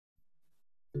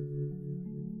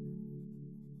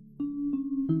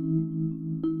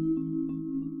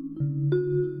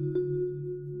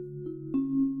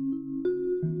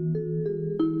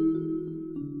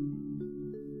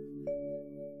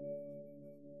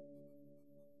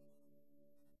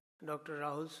Dr.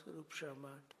 Rahul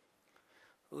Sharma,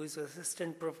 who is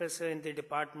Assistant Professor in the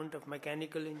Department of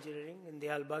Mechanical Engineering in the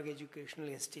Albagh Educational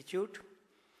Institute.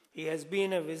 He has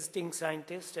been a visiting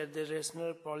scientist at the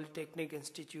National Polytechnic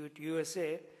Institute,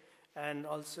 USA, and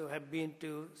also have been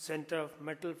to Center of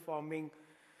Metal Forming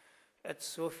at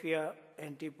Sofia,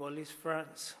 Antipolis,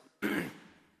 France.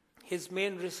 His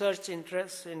main research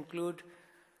interests include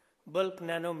bulk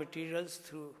nanomaterials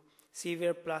through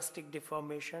severe plastic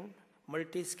deformation,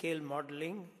 multi-scale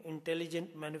modeling,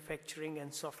 intelligent manufacturing,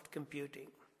 and soft computing.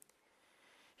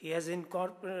 He has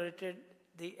incorporated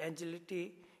the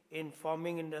agility in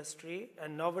forming industry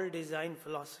and novel design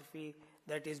philosophy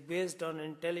that is based on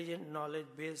intelligent knowledge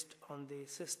based on the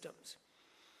systems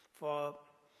for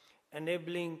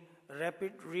enabling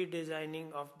rapid redesigning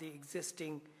of the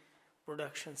existing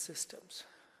production systems.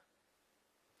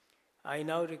 I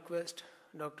now request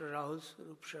Dr. Rahul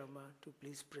Sharma to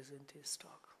please present his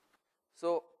talk.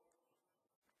 So,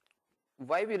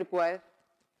 why we require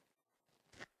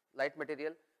light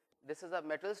material? This is a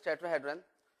metal tetrahedron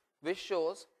which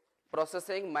shows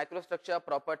processing, microstructure,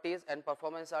 properties and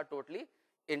performance are totally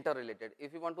interrelated.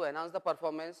 If you want to enhance the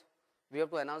performance, we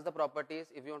have to enhance the properties.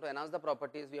 If you want to enhance the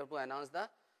properties, we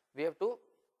have to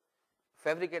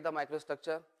fabricate the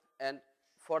microstructure, and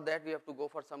for that we have to go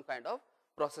for some kind of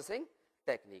processing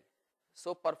technique.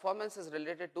 So performance is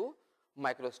related to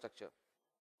microstructure.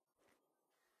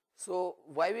 So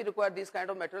why we require this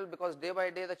kind of material? Because day by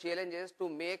day the challenge is to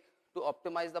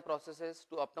optimize the processes,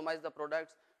 to optimize the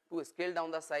products, to scale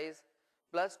down the size,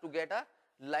 plus to get a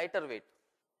lighter weight.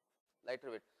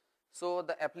 So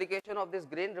the application of this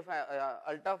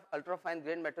ultra fine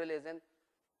grain material is in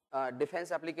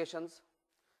defense applications,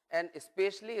 and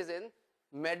especially is in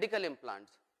medical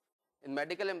implants. In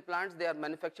medical implants, they are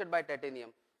manufactured by titanium.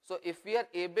 So if we are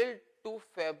able to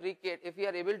fabricate, if we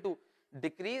are able to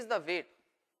decrease the weight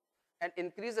and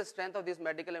increase the strength of these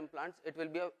medical implants, it will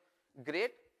be a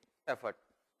great effort.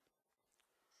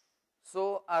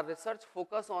 So our research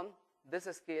focus on this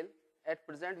scale. At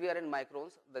present we are in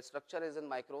microns, the structure is in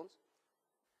microns,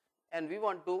 and we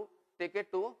want to take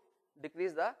it to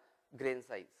decrease the grain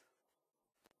size.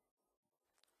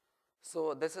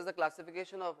 So this is the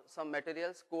classification of some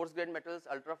materials: coarse grained metals,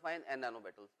 ultrafine and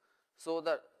nanometals. So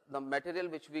the material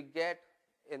which we get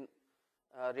in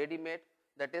ready-made,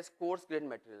 that is coarse grained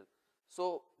material.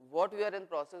 So what we are in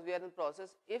process? We are in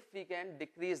process if we can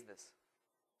decrease this,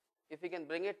 if we can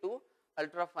bring it to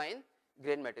ultrafine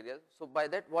grain material. So by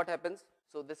that what happens?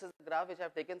 So this is the graph which I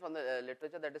have taken from the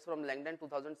literature, that is from Langdon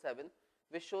 2007,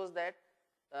 which shows that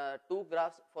two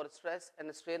graphs for stress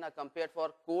and strain are compared for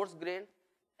coarse grain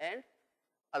and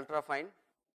ultrafine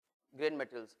grain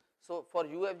materials. So for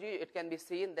UFG it can be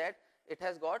seen that it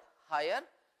has got higher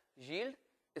yield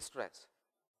stress.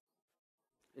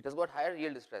 It has got higher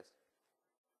yield stress.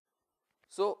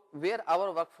 So where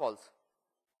our work falls?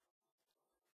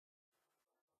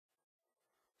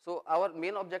 So our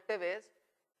main objective is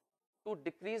to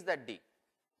decrease that D.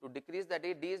 To decrease that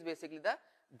D, D is basically the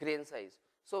grain size.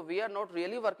 So we are not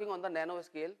really working on the nano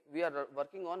scale, we are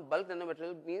working on bulk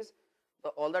nanomaterial, means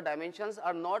all the dimensions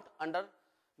are not under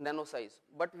nano size,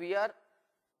 but we are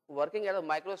working at a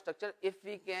microstructure if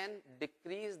we can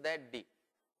decrease that D.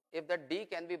 If that D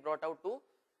can be brought out to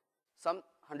some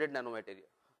 100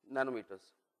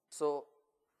 nanometers. So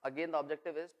again the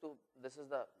objective is to, this is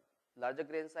the larger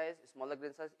grain size, smaller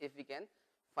grain size, if we can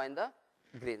find the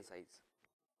grain size.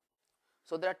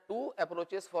 So there are two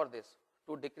approaches for this,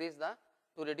 to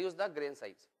reduce the grain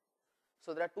size.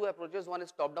 So there are two approaches, one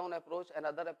is top-down approach and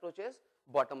other approach is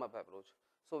bottom-up approach.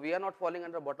 So we are not falling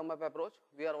under bottom-up approach,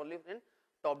 we are only in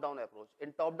top-down approach.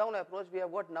 In top-down approach we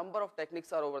have got number of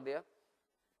techniques are over there: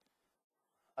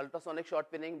 ultrasonic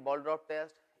short pinning, ball drop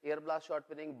test, air blast short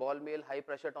pinning, ball mill, high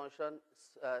pressure torsion,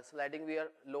 sliding wear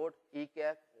load,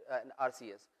 ECAP and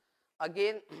RCS.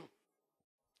 Again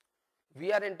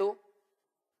we are into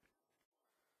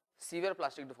severe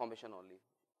plastic deformation only,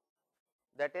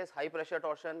 that is high pressure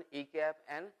torsion, ECAP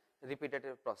and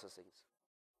repetitive processings.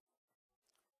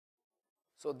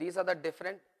 So these are the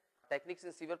different techniques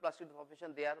in severe plastic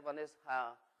deformation. One is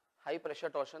high pressure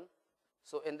torsion.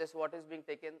 So in this what is being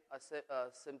taken, a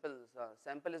simple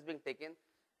sample is being taken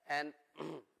and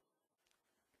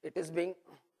it is being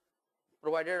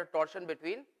provided a torsion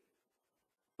between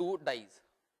two dies.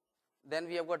 Then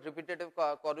we have got repetitive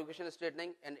corrugation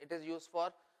straightening, and it is used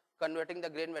for converting the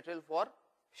grain material for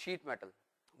sheet metal.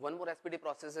 One more SPD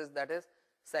process is, that is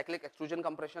cyclic extrusion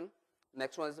compression.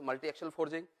 Next one is multi-axial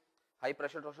forging, high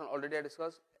pressure torsion already I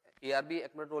discussed, ARB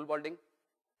accumulated roll bonding,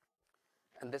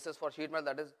 and this is for sheet metal,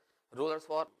 that is rollers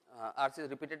for RC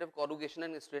repetitive corrugation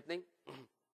and straightening.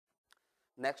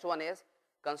 Next one is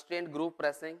constrained groove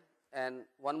pressing, and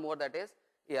one more, that is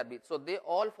ARB. So they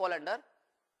all fall under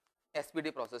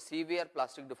SPD process, severe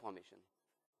plastic deformation.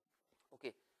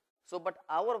 Okay. So but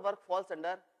our work falls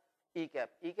under ECAP.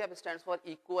 ECAP stands for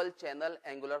equal channel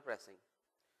angular pressing.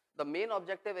 The main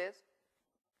objective is,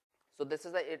 so this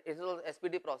is it is an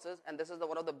SPD process, and this is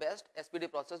one of the best SPD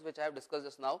process which I have discussed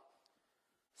just now.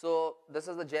 So this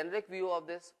is the generic view of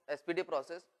this SPD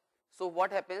process. So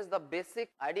what happens, the basic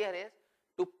idea is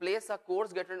to place a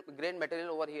coarse grained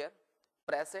material over here,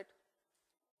 press it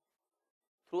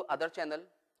through other channel.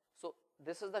 So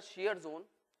this is the shear zone.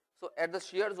 So at the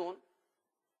shear zone,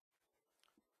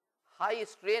 high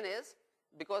strain is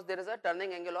because there is a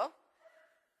turning angle of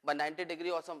by 90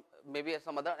 degree or maybe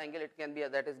some other angle it can be,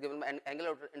 that is given by an angle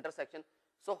of intersection.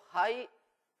 So high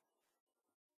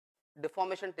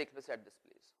deformation takes place at this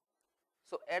place.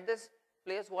 So at this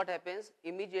place what happens,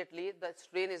 immediately the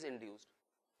strain is induced.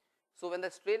 So when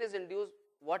the strain is induced,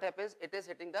 what happens, it is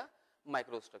hitting the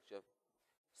microstructure.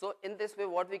 So in this way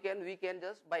what we can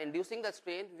just, by inducing the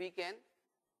strain, we can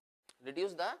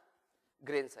reduce the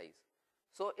grain size.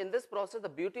 So in this process, the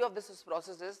beauty of this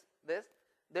process is this,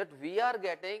 that we are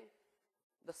getting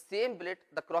the same blade,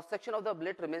 the cross section of the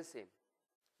blade remains same.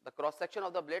 The cross section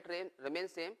of the blade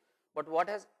remains same, but what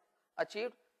has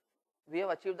achieved, we have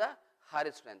achieved the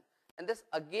higher strength. And this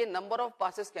again, number of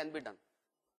passes can be done.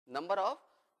 Number of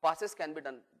passes can be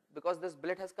done because this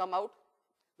blade has come out,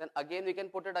 then again we can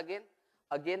put it again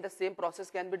the same process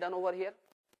can be done over here,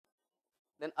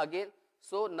 then again.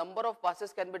 So number of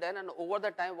passes can be done, and over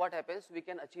the time what happens, we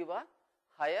can achieve a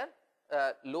higher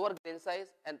lower grain size,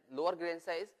 and lower grain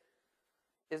size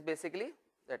is basically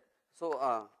that.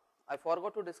 So I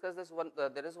forgot to discuss this one,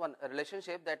 there is one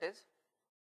relationship, that is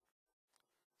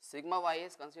sigma y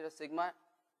is considered sigma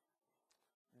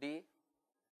d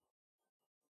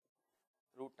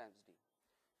root times d.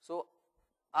 So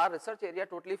our research area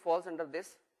totally falls under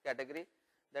this category,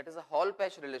 that is a Hall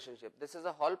patch relationship. This is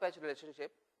a Hall patch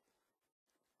relationship.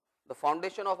 The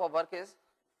foundation of our work is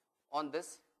on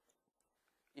this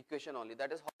equation only,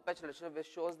 that is Hall patch relationship, which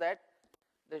shows that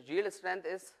the yield strength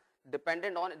is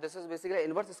dependent on, this is basically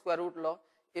inverse square root law.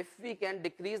 If we can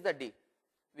decrease the d,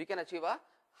 we can achieve a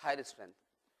higher strength.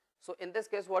 So in this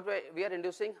case what we are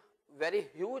inducing very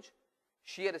huge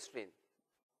shear strain,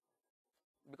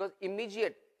 because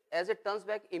immediate, as it turns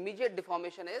back, immediate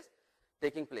deformation is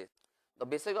taking place. The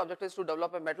basic objective is to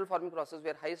develop a metal forming process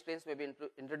where high strains may be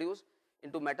introduced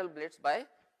into metal blades by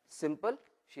simple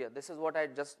shear. This is what I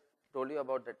just told you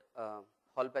about that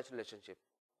Hall patch relationship.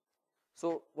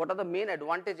 So what are the main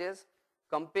advantages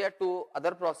compared to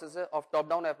other processes of top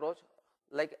down approach?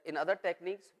 Like in other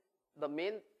techniques, the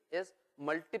main is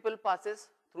multiple passes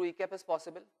through ECAP is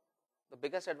possible. The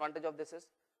biggest advantage of this is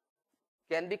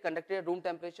can be conducted at room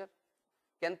temperature,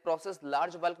 can process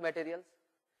large bulk materials.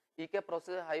 ECAP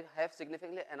processes have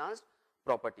significantly enhanced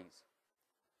properties.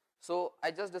 So I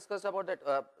just discussed about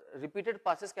that repeated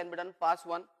passes can be done, pass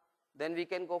 1, then we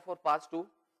can go for pass 2,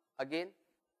 again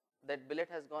that billet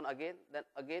has gone again, then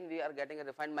again we are getting a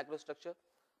refined microstructure,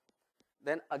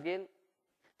 then again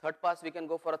third pass we can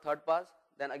go for a third pass,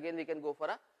 then again we can go for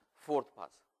a fourth pass.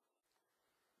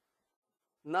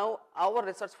 Now our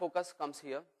research focus comes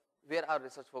here, where our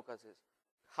research focus is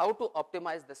how to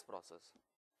optimize this process,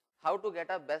 how to get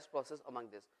a best process among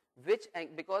this,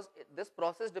 because this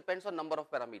process depends on number of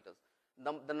parameters.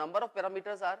 The number of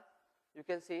parameters are, you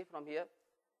can see from here,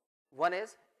 one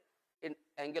is in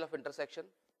angle of intersection,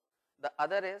 the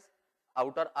other is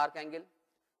outer arc angle,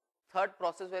 third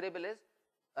process variable is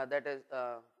that is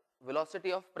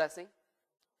velocity of pressing.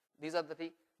 These are the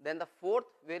three. Then the fourth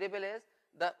variable is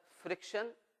the friction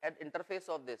at interface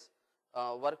of this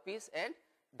workpiece and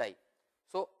die.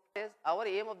 So our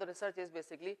aim of the research is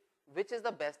basically which is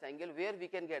the best angle where we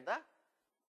can get the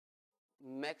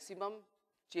maximum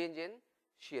change in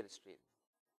shear strain.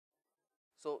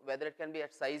 So whether it can be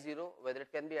at size 0, whether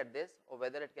it can be at this, or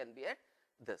whether it can be at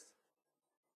this.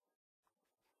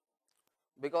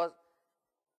 Because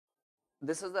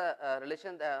this is the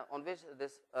relation on which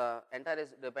this entire is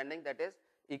depending, that is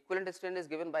equivalent strain is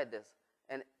given by this,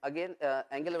 and again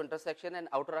angle of intersection and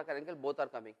outer arc angle both are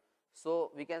coming.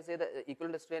 So we can say the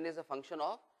equivalent strain is a function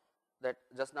of that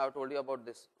just now I told you about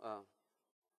this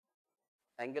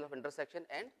angle of intersection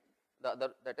and the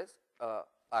other, that is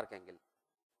arc angle.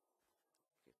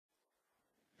 Okay.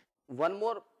 One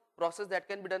more process that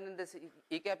can be done in this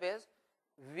ECAP is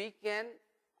we can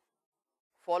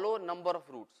follow number of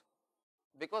routes,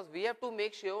 because we have to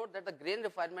make sure that the grain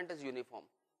refinement is uniform.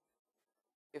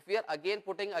 If we are again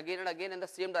putting again and again in the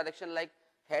same direction like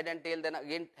head and tail, then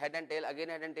again head and tail, again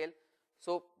head and tail,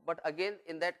 So, but again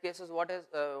in that cases what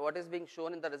is being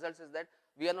shown in the results is that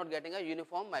we are not getting a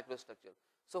uniform microstructure.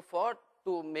 So, for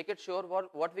to make it sure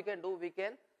what we can do, we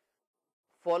can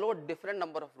follow different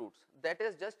number of routes. That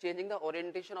is just changing the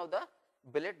orientation of the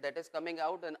billet that is coming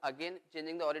out, and again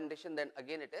changing the orientation, then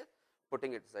again it is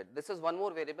putting it aside. This is one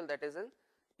more variable that is in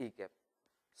ECAP.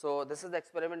 So, this is the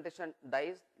experimentation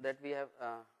dies that we have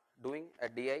doing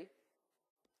at DI.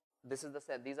 This is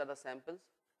these are the samples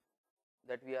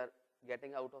that we are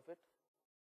getting out of it,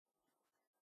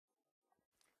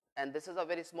 and this is a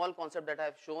very small concept that I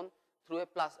have shown through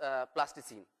a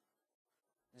plasticine,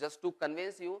 just to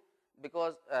convince you,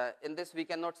 because in this we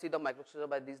cannot see the microstructure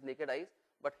by these naked eyes,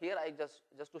 but here I just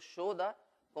to show the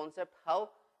concept how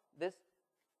this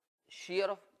shear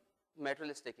of material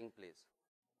is taking place.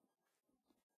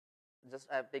 Just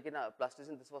I have taken a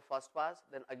plasticine, this was first pass,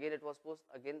 then again it was post,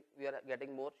 again we are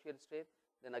getting more shear strain,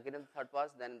 then again in the third pass,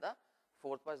 then in the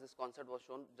fourth pass this concept was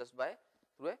shown just by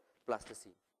through a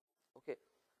plasticine. Okay.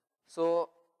 So,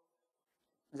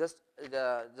 just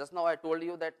now I told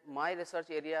you that my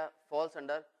research area falls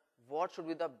under what should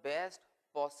be the best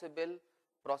possible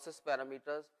process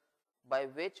parameters by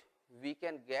which we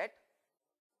can get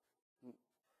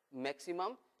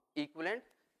maximum equivalent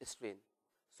strain.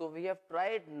 So, we have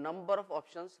tried number of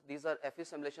options. These are FE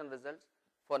simulation results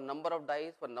for number of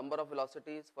dies, for number of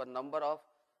velocities, for number of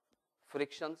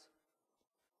frictions.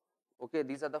 Okay,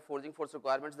 these are the forging force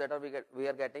requirements that we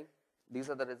are getting. These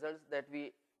are the results that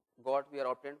we are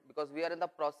obtained, because we are in the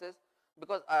process.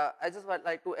 Because I just would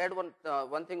like to add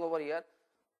one thing over here.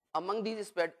 Among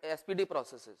these SPD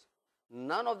processes,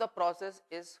 none of the process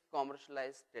is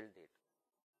commercialized till date.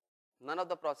 None of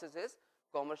the process is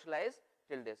commercialized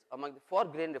till date for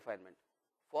grain refinement.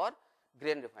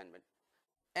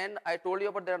 And I told you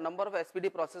about there are number of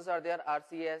SPD processes are there,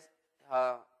 RCS,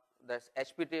 that's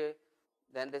HPT,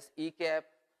 then this ECAP,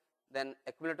 then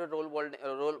accumulator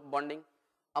roll bonding.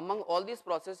 Among all these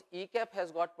processes, ECAP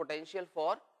has got potential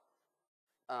for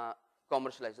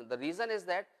commercialization. The reason is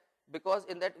that because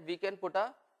in that we can put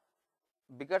a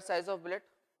bigger size of billet.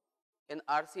 In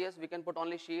RCS we can put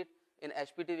only sheet. In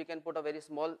HPT we can put a very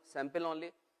small sample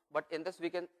only. But in this we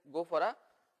can go for a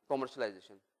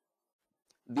commercialization.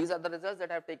 These are the results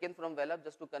that I have taken from WellUp,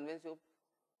 just to convince you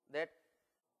that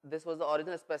this was the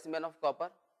original specimen of copper.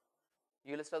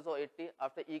 Yield stress of 80.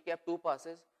 After ECAP 2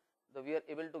 passes, we are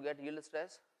able to get yield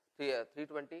stress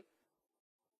 320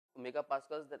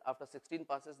 megapascals. Then after 16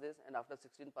 passes this, and after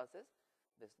 16 passes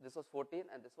this. This was 14,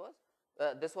 and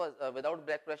this was without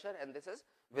back pressure, and this is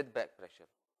with back pressure.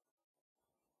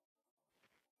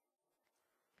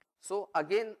 So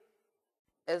again,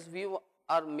 as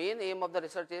our main aim of the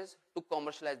research is to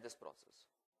commercialize this process.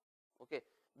 Okay,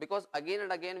 because again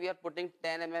and again we are putting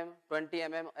 10 mm, 20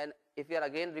 mm, and if we are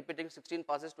again repeating 16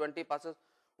 passes, 20 passes,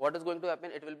 what is going to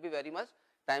happen? It will be very much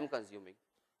time consuming.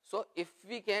 So if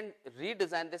we can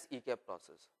redesign this ECAP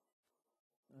process,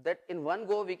 that in one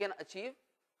go we can achieve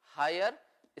higher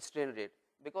strain rate,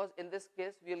 because in this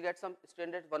case we will get some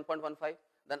strain rate 1.15,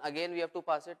 then again we have to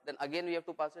pass it, then again we have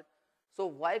to pass it. So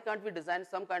why can't we design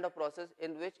some kind of process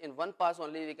in which in one pass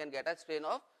only we can get a strain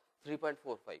of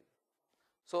 3.45?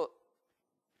 So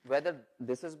whether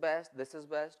this is best,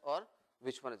 or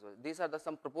which one is best? These are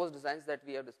some proposed designs that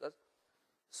we have discussed.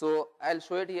 So I'll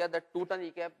show it here, that 2 ton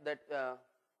ECAP that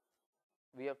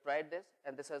we have tried this,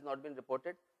 and this has not been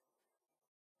reported.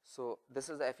 So this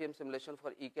is the FEM simulation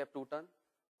for ECAP 2 ton.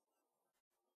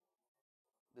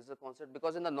 This is a concept,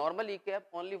 because in the normal ECAP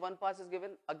only one pass is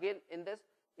given. Again in this,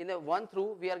 in a one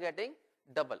through we are getting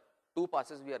double, 2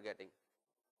 passes we are getting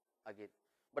again.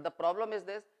 But the problem is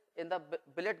this, in the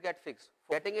billet get fixed.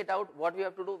 For getting it out, what we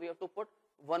have to do? We have to put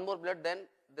one more billet, then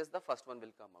the first one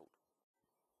will come out.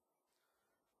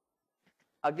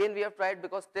 Again we have tried,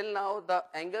 because till now the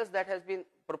angles that has been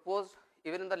proposed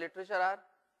even in the literature are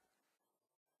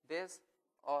this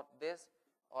or this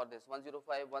or this, 105,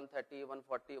 130,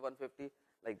 140, 150,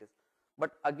 like this.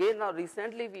 But again now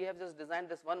recently we have just designed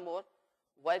this one more.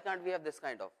 Why can't we have this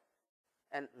kind of?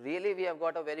 And really we have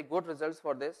got a very good results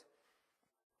for this.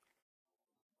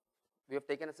 We have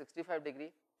taken a 65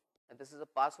 degree, and this is a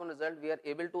pass 1 result. We are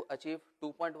able to achieve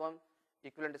 2.1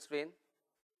 equivalent strain.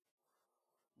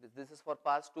 This is for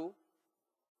pass 2.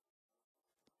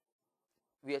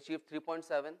 We achieved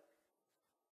 3.7.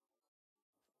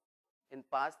 In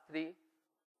pass 3,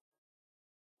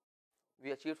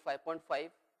 we achieved 5.5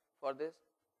 for this.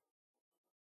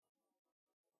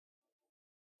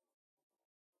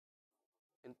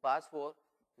 In pass 4,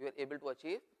 we were able to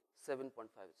achieve 7.5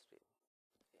 strain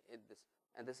in this,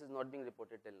 and this is not being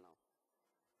reported till now.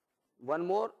 One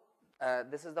more,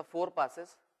 this is the 4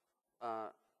 passes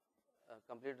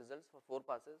complete results for 4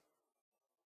 passes.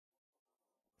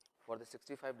 For the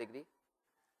 65-degree,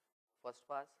 first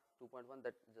pass 2.1,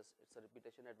 that just it's a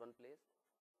repetition at one place.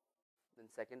 Then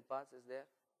second pass is there,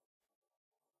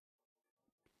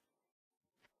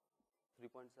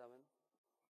 3.7,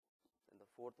 then the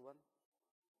fourth one,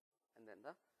 and then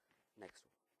the next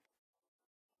one.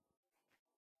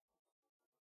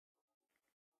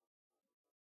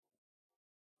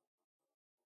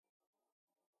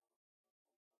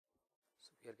 So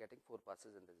we are getting 4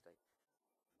 passes in this die.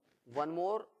 One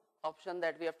more option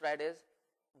that we have tried is,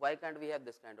 why can't we have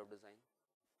this kind of design?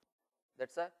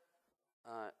 That's a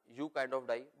U kind of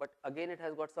die, but again it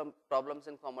has got some problems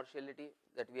in commerciality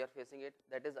that we are facing it.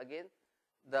 That is, again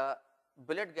the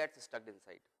billet gets stuck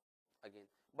inside again.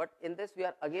 But in this we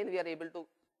are able to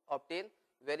obtain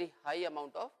very high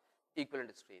amount of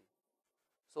equivalent strain.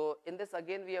 So in this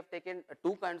again we have taken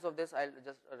 2 kinds of this. I'll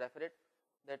just refer it,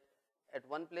 that at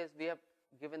one place we have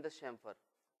given the chamfer,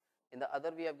 in the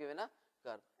other we have given a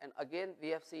curve, and again we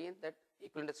have seen that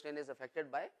equivalent strain is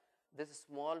affected by this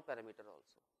small parameter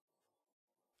also.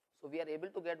 So we are able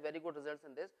to get very good results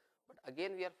in this, but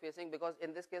again we are facing, because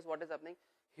in this case what is happening,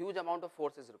 huge amount of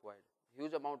force is required,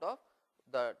 huge amount of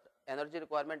the energy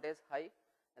requirement is high,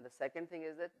 and the second thing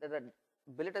is that the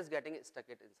billet is getting stuck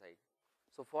it inside.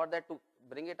 So for that, to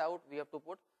bring it out, we have to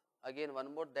put again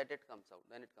one more, that it comes out,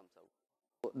 then it comes out.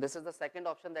 So this is the second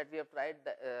option that we have tried.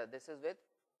 This is with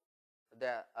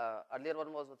the earlier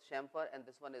one was with chamfer, and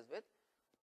this one is with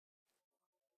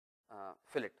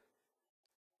fillet.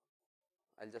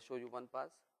 I'll just show you one pass.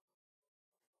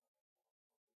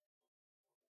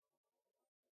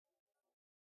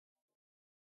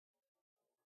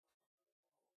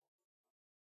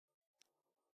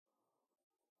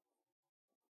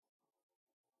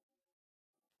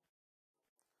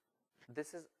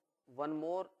 This is one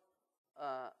more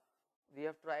we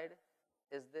have tried,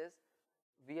 is this,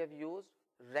 we have used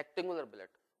rectangular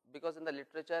billet, because in the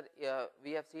literature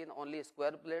we have seen only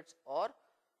square billets or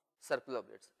circular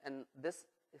billets, and this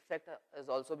effect has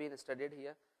also been studied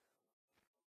here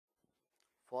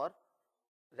for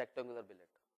rectangular billet.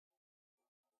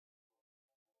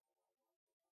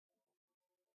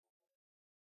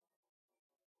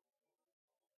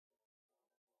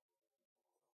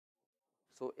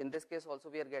 So in this case also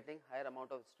we are getting higher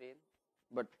amount of strain,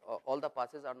 but all the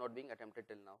passes are not being attempted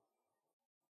till now.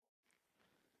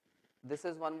 This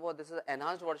is one more, this is an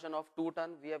enhanced version of 2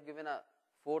 ton. We have given a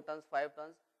 4 tons, 5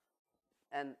 tons,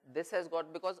 and this has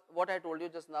got, because what I told you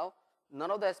just now, none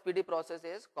of the SPD process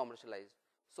is commercialized.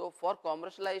 So for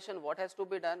commercialization, what has to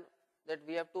be done, that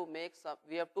we have to make some,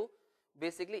 we have to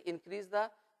basically increase the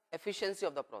efficiency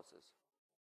of the process,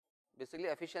 basically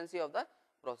efficiency of the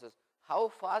process, how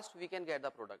fast we can get the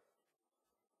product.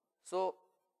 So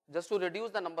just to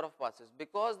reduce the number of passes,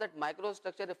 because that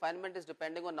microstructure refinement is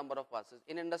depending on number of passes.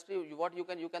 In industry,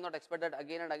 you cannot expect that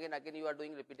again and again you are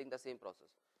repeating the same process.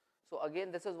 So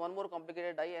again, this is one more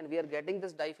complicated die, and we are getting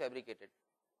this die fabricated.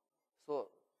 So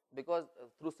because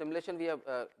through simulation we have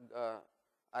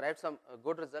arrived some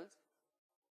good results.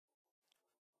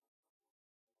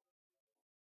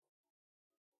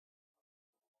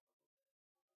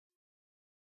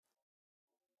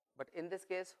 But in this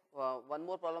case, one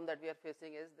more problem that we are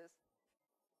facing is this,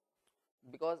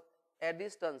 because at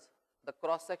these turns the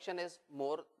cross section is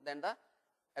more than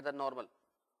at the normal.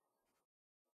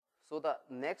 So the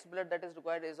next billet that is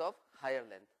required is of higher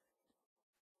length.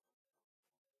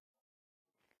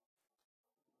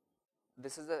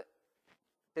 This is a,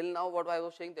 till now what I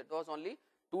was saying, that was only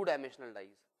 2-dimensional dies,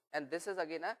 and this is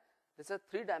again this is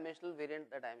a 3-dimensional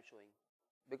variant that I am showing,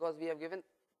 because we have given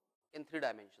in 3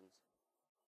 dimensions.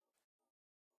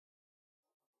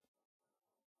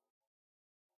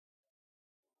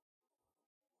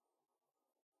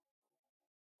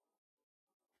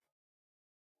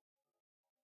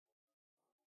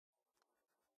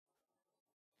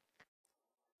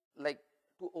 Like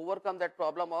to overcome that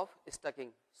problem of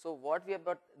stucking. So what we have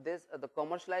got, this the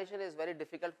commercialization is very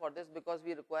difficult for this, because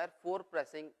we require 4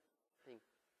 pressing thing.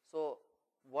 So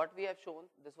what we have shown,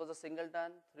 this was a single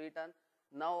ton, 3 ton.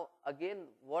 Now again,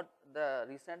 what the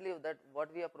recently that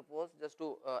what we have proposed, just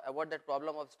to avoid that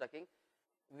problem of stucking,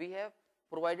 we have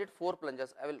provided 4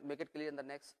 plungers. I will make it clear in the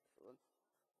next one.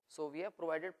 So we have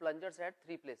provided plungers at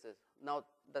 3 places. Now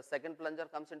the second plunger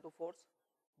comes into force,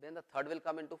 then the third will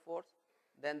come into force,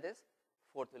 then this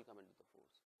fourth will come into the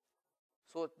force.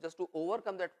 So just to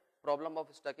overcome that problem of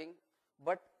stucking,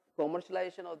 but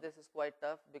commercialization of this is quite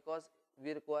tough, because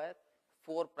we require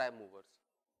 4 prime movers.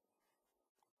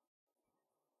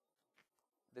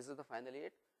 This is the finally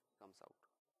it comes out.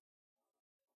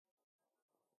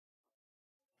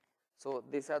 So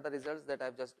these are the results that I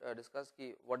have just discussed.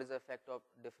 Ki what is the effect of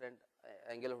different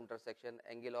angle of intersection,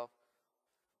 angle of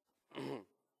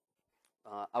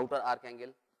outer arc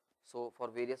angle. So for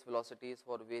various velocities,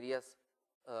 for various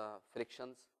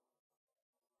frictions,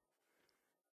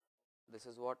 this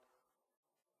is what.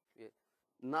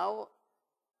 Now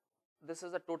this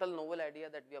is a total novel idea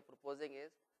that we are proposing,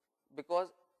 is because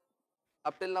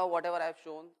up till now whatever I have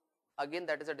shown, again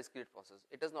that is a discrete process.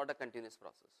 It is not a continuous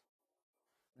process.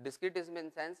 Discrete is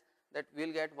in sense that we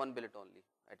will get one billet only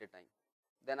at a time.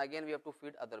 Then again we have to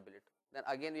feed other billet. Then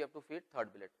again we have to feed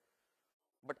third billet.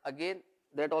 But again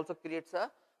that also creates a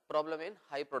problem in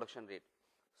high production rate.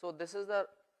 So this is the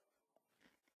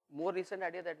more recent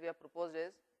idea that we have proposed,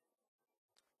 is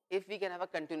if we can have a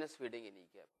continuous feeding in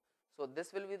E-cap. So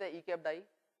this will be the E-cap die,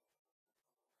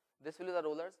 this will be the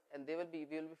rollers, and we will be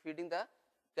feeding the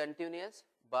continuous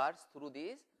bars through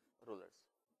these rollers.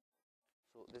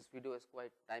 So this video is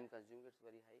quite time consuming, it's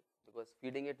very high, because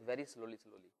feeding it very slowly,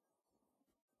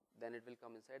 then it will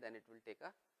come inside and it will take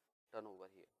a turn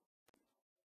over here.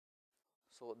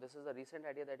 So this is a recent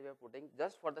idea that we are putting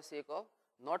just for the sake of,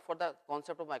 not for the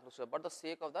concept of microstructure, but the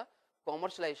sake of the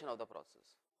commercialization of the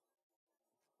process.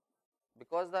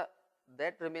 Because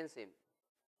that remains same,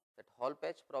 that hall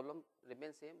patch problem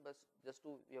remains same, but just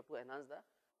we have to enhance the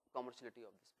commerciality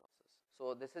of this process.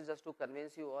 So this is just to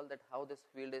convince you all that how this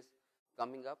field is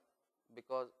coming up,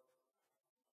 because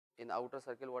in outer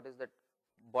circle what is that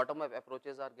bottom up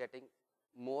approaches are getting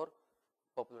more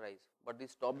popularized, but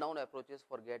these top down approaches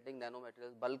for getting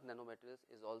nanomaterials, bulk nanomaterials,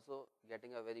 is also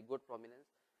getting a very good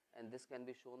prominence, and this can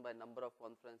be shown by number of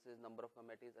conferences, number of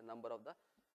committees, and number of the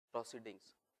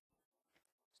proceedings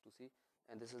to see.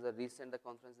 And this is a recent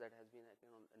conference that has been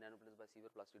happening on nanomaterials by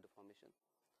severe plastic deformation.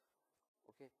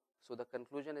 Okay, so the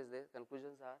conclusion is there.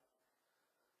 Conclusions are,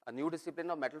 a new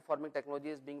discipline of metal forming technology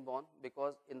is being born,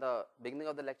 because in the beginning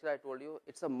of the lecture I told you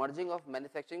it's a merging of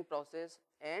manufacturing process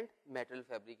and material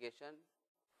fabrication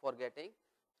for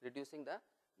reducing the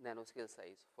nanoscale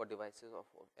size for devices of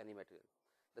any material.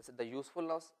 This is the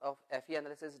usefulness of FE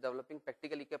analysis, developing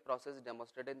practical E-cap process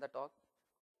demonstrated in the talk.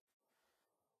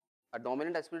 A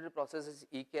dominant experimental process is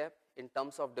E-cap in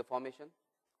terms of deformation.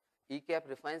 E-cap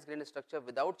refines grain structure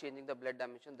without changing the billet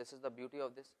dimension. This is the beauty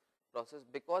of this process,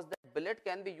 because the billet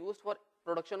can be used for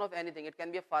production of anything. It can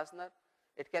be a fastener,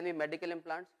 it can be medical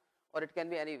implants, or it can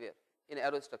be anywhere in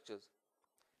aerostructures.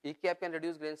 E-cap can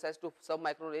reduce grain size to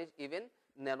sub-micron range, even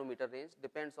nanometer range,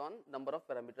 depends on number of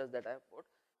parameters that I have put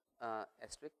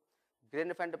asterisk. Grain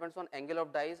refinement depends on angle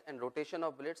of dies and rotation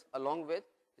of billets along with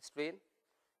strain.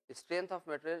 Strength of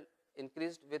material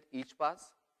increased with each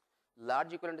pass.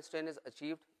 Large equivalent strain is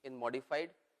achieved in modified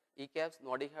E-caps.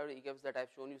 Modified E-caps that I have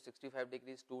shown you, 65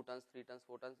 degrees, 2 tons, 3 tons,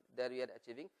 4 tons, there we are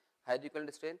achieving higher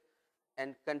equivalent strain,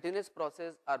 and continuous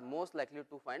process are most likely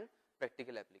to find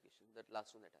practical application. That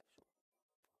last one that I have shown.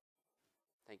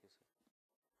 Thank you, sir.